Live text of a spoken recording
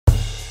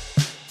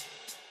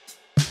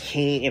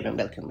Hey everyone,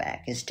 welcome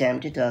back. It's time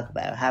to talk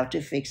about how to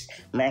fix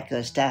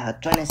macOS Tahoe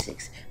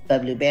 26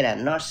 public beta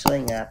not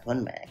showing up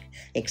on Mac.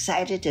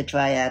 Excited to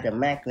try out the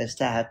macOS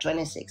Tahoe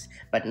 26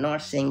 but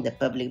not seeing the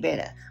public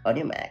beta on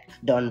your Mac?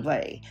 Don't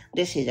worry,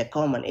 this is a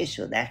common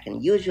issue that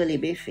can usually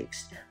be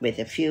fixed with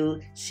a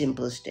few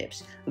simple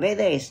steps.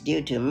 Whether it's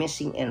due to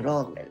missing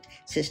enrollment,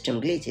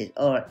 system glitches,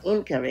 or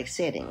incorrect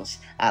settings,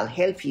 I'll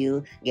help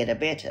you get a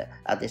better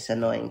of this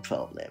annoying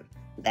problem.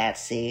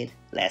 That's it,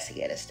 let's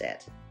get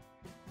started.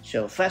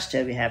 So first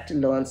we have to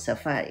launch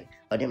Safari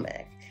on your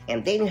Mac,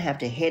 and then you have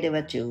to head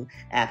over to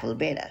Apple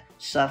Beta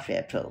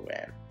software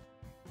program.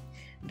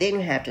 Then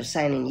you have to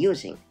sign in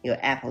using your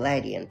Apple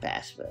ID and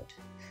password.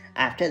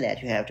 After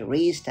that you have to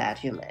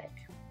restart your Mac.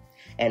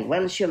 And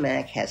once your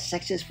Mac has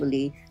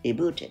successfully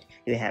rebooted,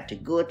 you have to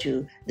go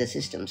to the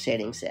System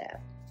Settings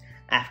app.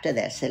 After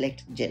that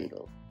select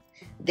General.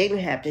 Then you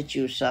have to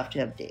choose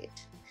Software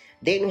Update.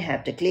 Then you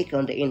have to click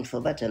on the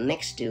Info button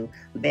next to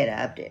Beta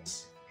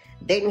Updates.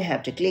 Then you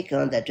have to click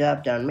on the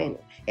drop-down menu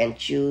and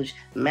choose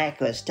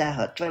macOS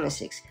Tahoe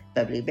 26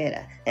 Public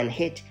Beta and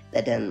hit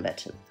the Done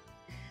button.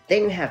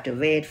 Then you have to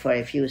wait for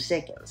a few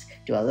seconds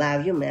to allow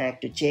your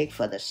Mac to check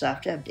for the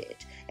software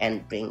update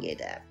and bring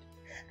it up.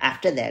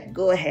 After that,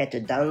 go ahead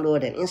to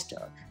download and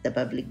install the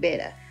public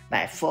beta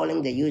by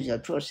following the usual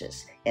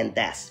process, and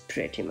that's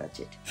pretty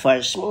much it. For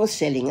a smooth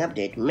sailing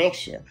update, make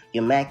sure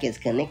your Mac is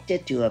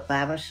connected to a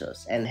power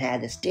source and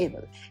had a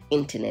stable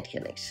internet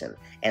connection,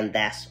 and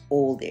that's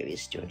all there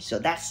is to it. So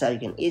that's how you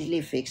can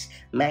easily fix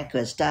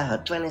macOS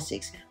Tahoe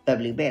 26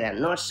 public beta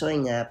not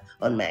showing up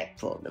on Mac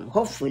problem.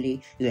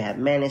 Hopefully you have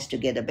managed to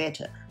get a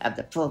better of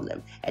the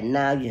problem, and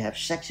now you have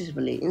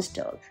successfully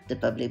installed the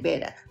public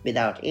beta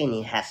without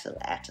any hassle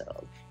at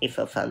all. If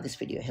you found this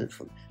video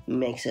helpful,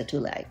 make sure to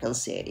like and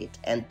share it,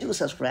 and do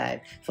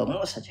subscribe for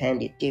more such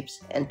handy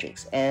tips and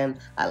tricks, and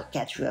I'll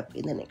catch you up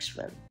in the next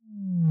one.